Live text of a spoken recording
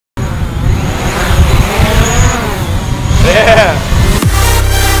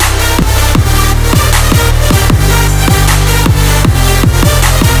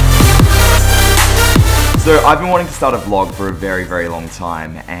So I've been wanting to start a vlog for a very, very long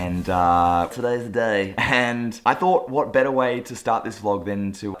time, and today's the day. And I thought, what better way to start this vlog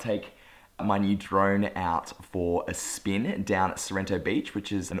than to take my new drone out for a spin down at Sorrento Beach,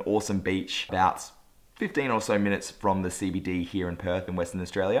 which is an awesome beach about 15 or so minutes from the CBD here in Perth in Western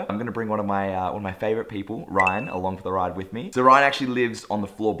Australia. I'm gonna bring one of my favorite people, Ryan, along for the ride with me. So Ryan actually lives on the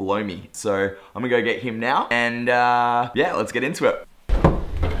floor below me, so I'm gonna go get him now, and yeah, let's get into it.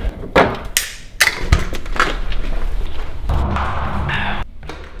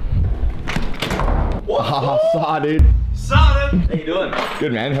 Started. How you doing?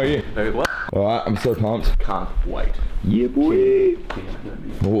 Good, man. How are you? Very well. Alright, I'm so pumped. Can't wait. Yeah, boy.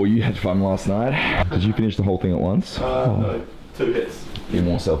 Oh, you had fun last night. Did you finish the whole thing at once? No, 2 hits. You're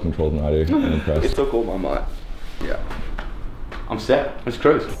more self-controlled than I do. I'm impressed. It took all my might. Yeah. I'm set. Let's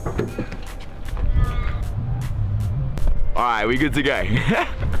cruise. Alright, we good to go.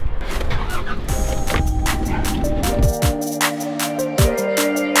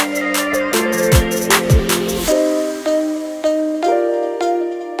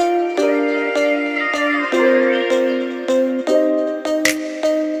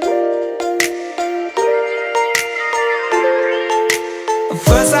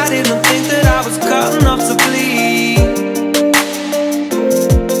 First I didn't think that I was cutting off to bleed.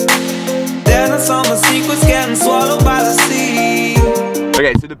 Then I saw my secrets getting swallowed by the sea.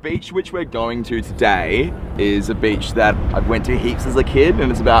 Okay, so the beach which we're going to today is a beach that I went to heaps as a kid,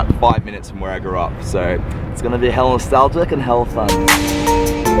 and it's about 5 minutes from where I grew up. So it's gonna be hell nostalgic and hell fun. Through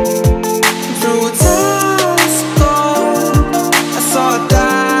a telescope, I saw a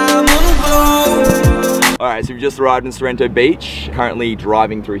diamond glow. Alright, so we've just arrived in Sorrento Beach, currently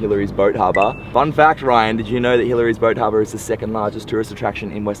driving through Hillarys Boat Harbour. Fun fact, Ryan, did you know that Hillarys Boat Harbour is the 2nd largest tourist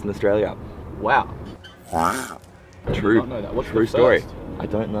attraction in Western Australia? Wow. Wow. True. I did not know that. What's True the story. first? I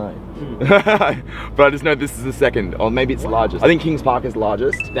don't know. But I just know this is the 2nd, or maybe it's the largest. I think Kings Park is the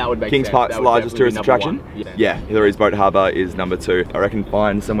largest. That would make Kings sense. Park's the largest tourist attraction. Yeah. Yeah, Hillarys Boat Harbour is number 2. I reckon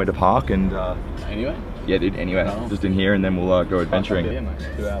find somewhere to park and Anyway? yeah, dude, anyway. Oh. Just in here and then we'll go adventuring. Yeah, mate.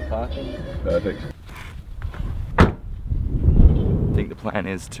 2-hour parking. Perfect. I think the plan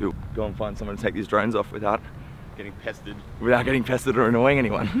is to go and find someone to take these drones off without Getting pestered. or annoying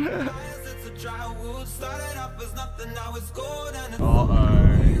anyone.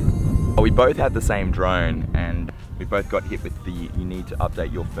 Uh-oh. We both had the same drone and we both got hit with the you need to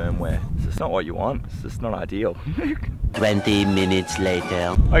update your firmware. It's just not what you want. It's just not ideal. 20 minutes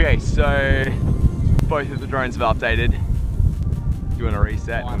later. Okay, so both of the drones have updated. Doing a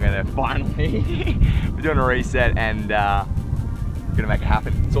reset. I'm gonna finally we're doing a reset and gonna make it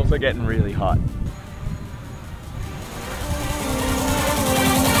happen. It's also getting really hot.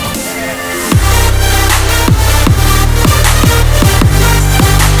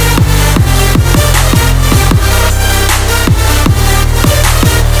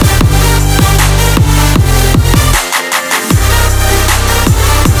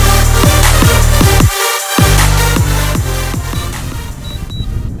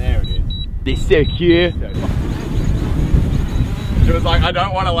 There it is. They're so cute. She was like, I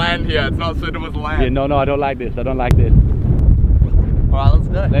don't want to land here. It's not suitable to land. Yeah, no, I don't like this. I don't like this. Alright, let's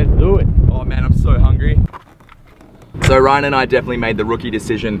go. Let's do it. Oh man, I'm so hungry. So Ryan and I definitely made the rookie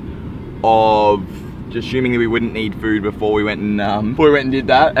decision of just assuming that we wouldn't need food before we went and did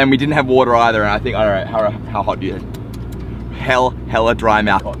that, and we didn't have water either. And I think, alright, how hot do you? Hella dry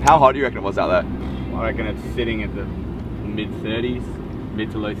mouth. How hot do you reckon it was out there? I reckon it's sitting at the mid-30s,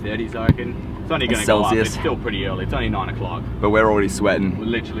 mid to low 30s, I reckon. It's only going to go up. Celsius. It's still pretty early. It's only 9 o'clock. But we're already sweating.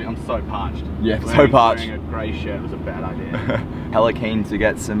 Literally, I'm so parched. Yeah, so parched. Wearing a grey shirt was a bad idea. Hella keen to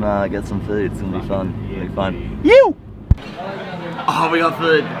get some food. It's gonna be fun. It's gonna be fun. Yeah. You! Oh, we got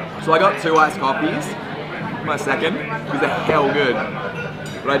food. So I got 2 iced coffees. My second, because they're hell good.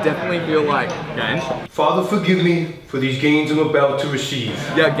 But I definitely feel like gains. Father, forgive me for these gains I'm about to receive.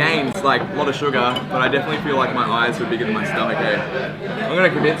 Yeah, gains, like a lot of sugar, but I definitely feel like my eyes are bigger than my stomach. Eh? I'm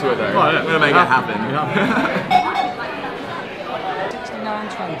gonna commit to it though. Oh, yeah. I'm gonna make it happen.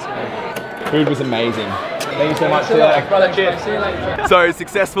 69.20. Food was amazing. Thank you so much. See you later, brother. Cheers. See you later. So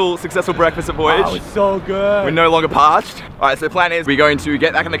successful breakfast at Voyage. Oh, it's so good. We're no longer parched. All right, so the plan is we're going to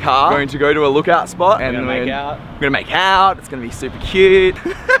get back in the car, going to go to a lookout spot, and We're we're gonna make out. It's gonna be super cute.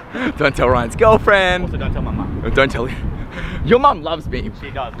 Don't tell Ryan's girlfriend. Also, don't tell my mum. Don't tell your mum loves me.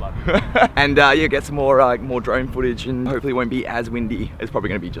 She does love me. And yeah, get some more more drone footage, and hopefully it won't be as windy. It's probably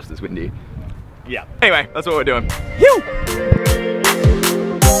gonna be just as windy. Yeah. Anyway, that's what we're doing. Phew!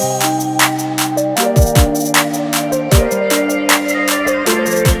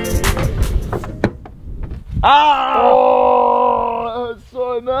 Oh, that was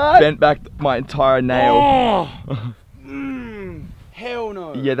so nice. bent back my entire nail. Oh. Hell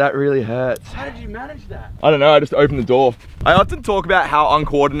no. Yeah, that really hurts. How did you manage that? I don't know, I just opened the door. I often talk about how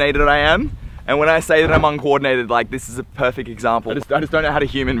uncoordinated I am. And when I say that I'm uncoordinated, like, this is a perfect example. I just don't know how to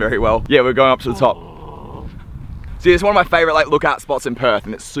human very well. Yeah, we're going up to the top. See, it's one of my favorite like lookout spots in Perth,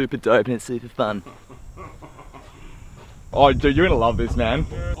 and it's super dope and it's super fun. Oh, dude, you're gonna love this, man.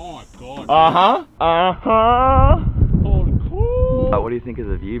 Oh my god. What do you think of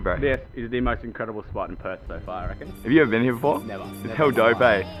the view, bro? This is the most incredible spot in Perth so far, I reckon. Have you ever been here before? Never. It's hell dope,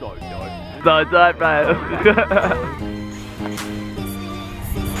 eh? So dope. So dope, bro.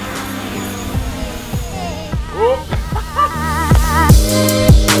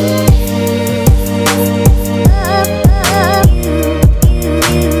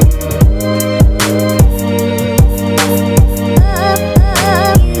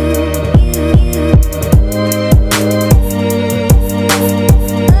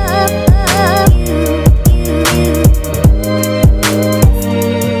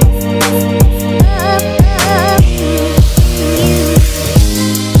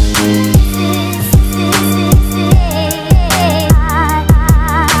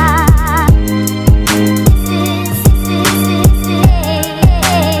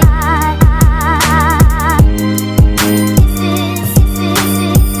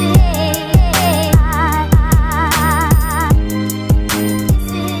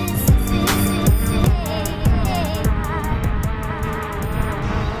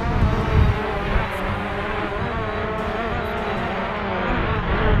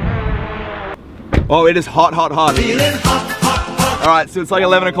 Oh, it is hot, hot, hot. All right, so it's like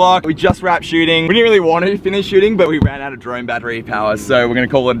 11 o'clock. We just wrapped shooting. We didn't really want to finish shooting, but we ran out of drone battery power, so we're gonna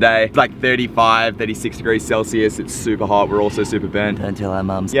call it a day. It's like 35, 36 degrees Celsius. It's super hot. We're also super burnt. Don't tell our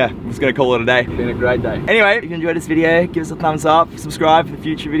mums. Yeah, we're just gonna call it a day. Been a great day. Anyway, if you enjoyed this video, give us a thumbs up, subscribe for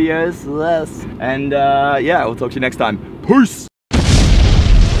future videos, and yeah, we'll talk to you next time. Peace!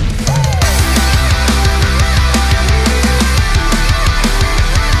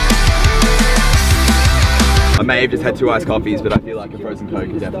 I may have just had 2 iced coffees, but I feel like a frozen Coke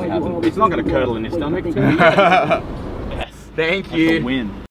could definitely happen. It's not going to curdle in your stomach. Yes. Thank you. That's a win.